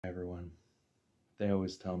Everyone. They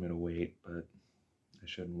always tell me to wait, but I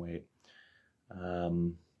shouldn't wait.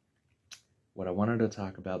 Um, what I wanted to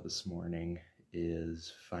talk about this morning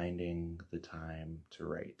is finding the time to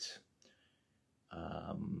write.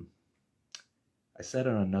 Um, I said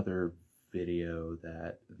in another video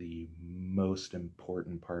that the most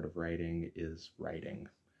important part of writing is writing,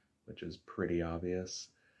 which is pretty obvious,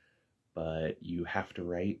 but you have to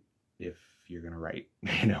write if you're going to write.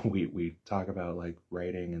 We talk about like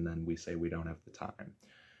writing and then we say we don't have the time.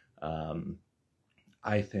 Um,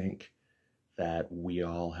 I think that we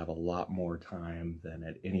all have a lot more time than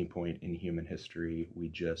at any point in human history. We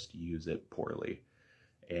just use it poorly.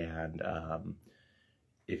 And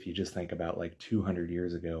if you just think about like 200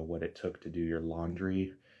 years ago, what it took to do your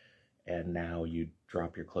laundry, and now you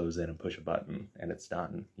drop your clothes in and push a button and it's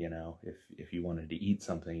done. If you wanted to eat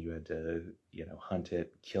something, you had to, hunt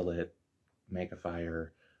it, kill it, make a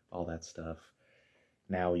fire, all that stuff.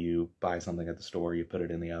 Now you buy something at the store, you put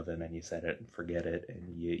it in the oven and you set it and forget it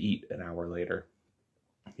and you eat an hour later.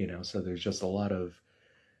 So there's just a lot of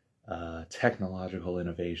technological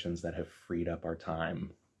innovations that have freed up our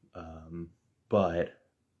time. But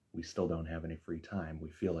we still don't have any free time. We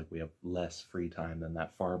feel like we have less free time than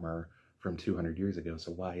that farmer from 200 years ago.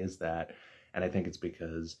 So why is that? And I think it's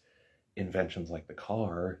because inventions like the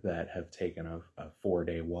car that have taken a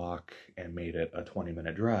 4-day walk and made it a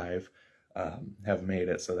 20-minute drive have made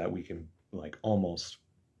it so that we can like almost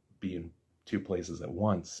be in two places at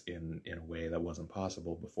once in a way that wasn't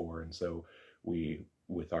possible before. And so we,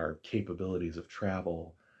 with our capabilities of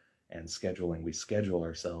travel and scheduling, we schedule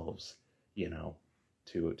ourselves,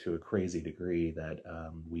 to a crazy degree that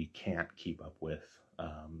we can't keep up with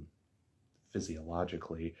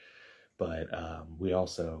physiologically. But we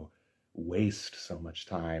also waste so much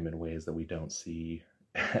time in ways that we don't see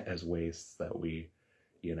as wastes, that we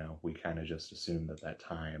kind of just assume that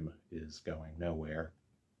time is going nowhere.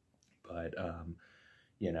 But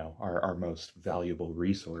our most valuable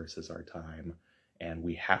resource is our time, and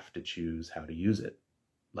we have to choose how to use it.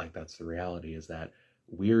 Like, that's the reality, is that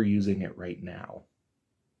we're using it right now.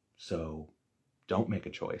 So don't make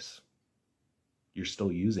a choice. You're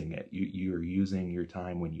still using it. You're using your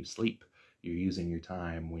time when you sleep. You're using your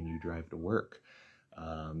time when you drive to work.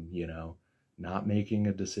 Not making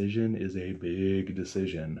a decision is a big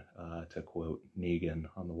decision, to quote Negan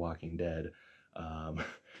on The Walking Dead.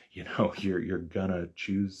 You're gonna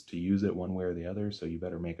choose to use it one way or the other, so you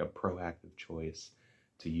better make a proactive choice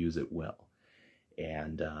to use it well.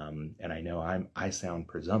 And I know I sound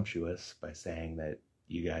presumptuous by saying that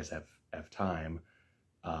you guys have time,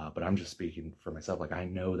 but I'm just speaking for myself. Like, I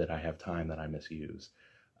know that I have time that I misuse,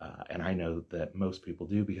 and I know that most people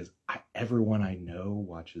do, because everyone I know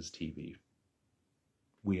watches TV.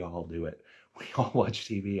 We all do it. We all watch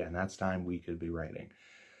TV, and that's time we could be writing.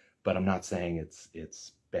 But I'm not saying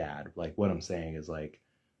it's bad. Like, what I'm saying is, like,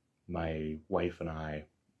 my wife and I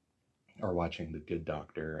are watching The Good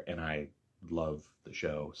Doctor, and I love the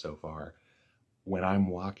show so far. When I'm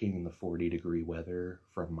walking in the 40-degree weather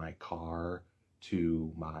from my car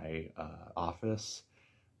to my office,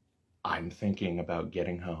 I'm thinking about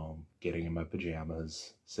getting home, getting in my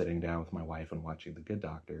pajamas, sitting down with my wife and watching The Good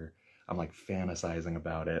Doctor. I'm like fantasizing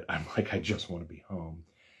about it. I'm like, I just want to be home.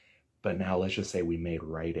 But now let's just say we made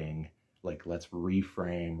writing, like, let's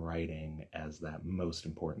reframe writing as that most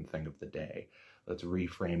important thing of the day. Let's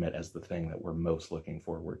reframe it as the thing that we're most looking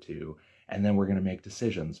forward to. And then we're going to make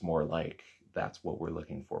decisions more like that's what we're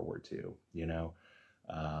looking forward to,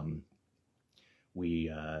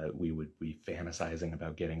 we would be fantasizing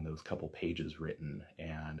about getting those couple pages written,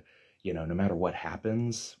 and no matter what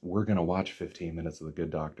happens, we're going to watch 15 minutes of The Good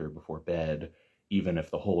Doctor before bed, even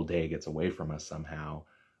if the whole day gets away from us somehow.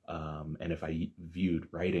 And if I viewed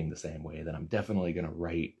writing the same way, then I'm definitely going to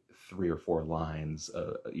write 3 or 4 lines,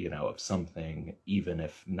 of something, even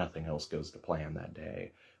if nothing else goes to plan that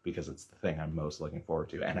day, because it's the thing I'm most looking forward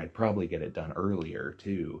to. And I'd probably get it done earlier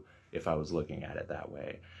too, if I was looking at it that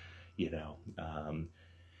way,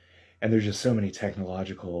 and there's just so many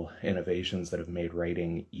technological innovations that have made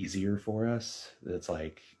writing easier for us. It's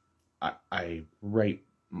like, I write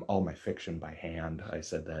all my fiction by hand. I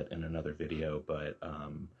said that in another video, but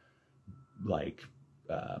like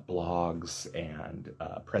blogs and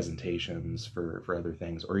presentations for other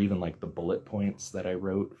things, or even like the bullet points that I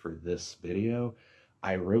wrote for this video,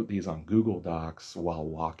 I wrote these on Google Docs while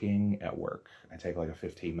walking at work. I take like a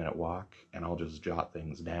 15-minute walk, and I'll just jot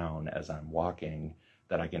things down as I'm walking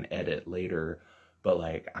that I can edit later. But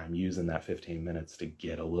like, I'm using that 15 minutes to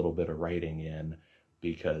get a little bit of writing in,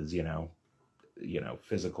 because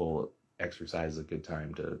physical exercise is a good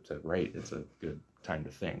time to write. It's a good time to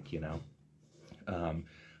think.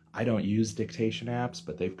 I don't use dictation apps,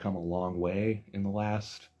 but they've come a long way in the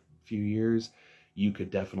last few years. You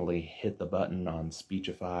could definitely hit the button on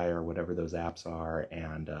Speechify or whatever those apps are,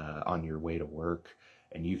 and on your way to work,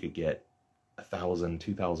 and you could get 1,000,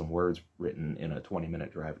 2,000 words written in a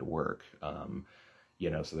 20-minute drive to work.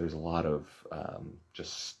 So there's a lot of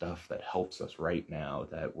just stuff that helps us right now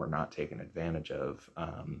that we're not taking advantage of.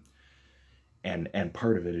 And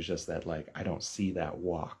part of it is just that, like, I don't see that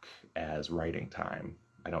walk as writing time.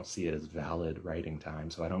 I don't see it as valid writing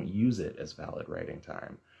time, so I don't use it as valid writing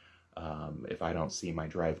time. If I don't see my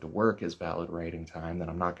drive to work as valid writing time, then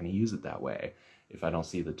I'm not going to use it that way. If I don't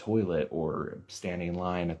see the toilet or standing in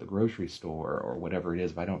line at the grocery store or whatever it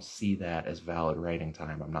is, if I don't see that as valid writing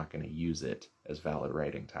time, I'm not going to use it as valid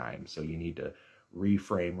writing time. So you need to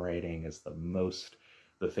reframe writing as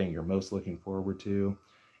the thing you're most looking forward to,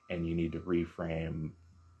 and you need to reframe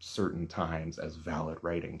certain times as valid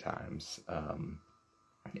writing times.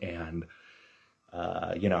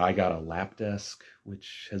 I got a lap desk,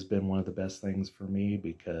 which has been one of the best things for me,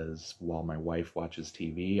 because while my wife watches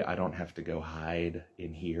TV, I don't have to go hide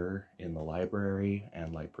in here in the library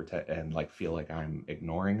and feel like I'm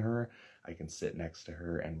ignoring her. I can sit next to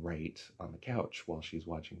her and write on the couch while she's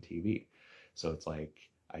watching TV. So it's like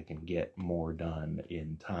I can get more done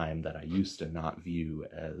in time that I used to not view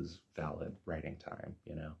as valid writing time,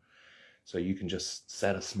 So you can just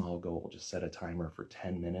set a small goal, just set a timer for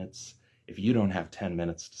 10 minutes. If you don't have 10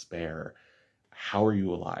 minutes to spare, how are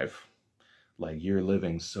you alive? Like, you're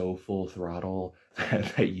living so full throttle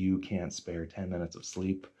that you can't spare 10 minutes of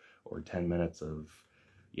sleep or 10 minutes of,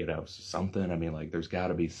 something. I mean, like, there's got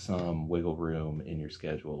to be some wiggle room in your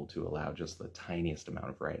schedule to allow just the tiniest amount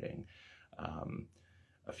of writing.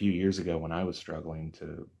 A few years ago, when I was struggling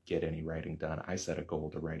to get any writing done, I set a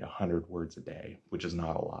goal to write 100 words a day, which is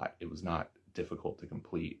not a lot. It was not difficult to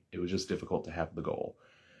complete. It was just difficult to have the goal.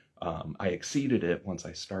 I exceeded it once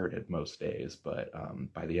I started most days, but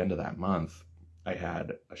by the end of that month, I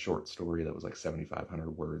had a short story that was like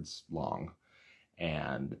 7,500 words long,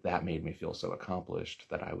 and that made me feel so accomplished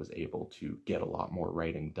that I was able to get a lot more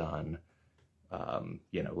writing done,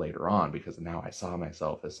 later on, because now I saw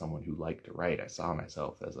myself as someone who liked to write. I saw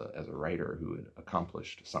myself as a writer who had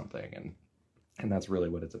accomplished something, and that's really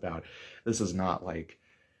what it's about. This is not like,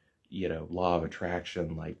 law of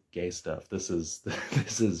attraction, like gay stuff. This is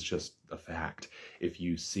just a fact. If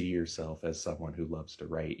you see yourself as someone who loves to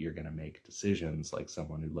write, you're going to make decisions like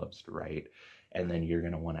someone who loves to write, and then you're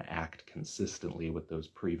going to want to act consistently with those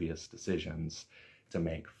previous decisions to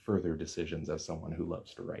make further decisions as someone who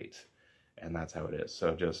loves to write. And that's how it is.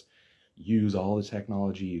 So just use all the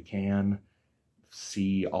technology you can,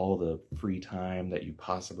 see all the free time that you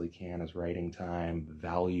possibly can as writing time.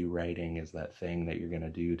 Value writing is that thing that you're going to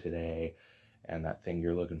do today and that thing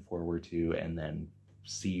you're looking forward to, and then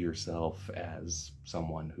see yourself as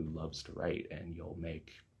someone who loves to write, and you'll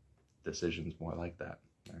make decisions more like that.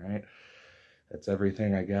 All right, that's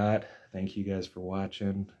everything I got. Thank you guys for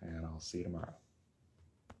watching, and I'll see you tomorrow.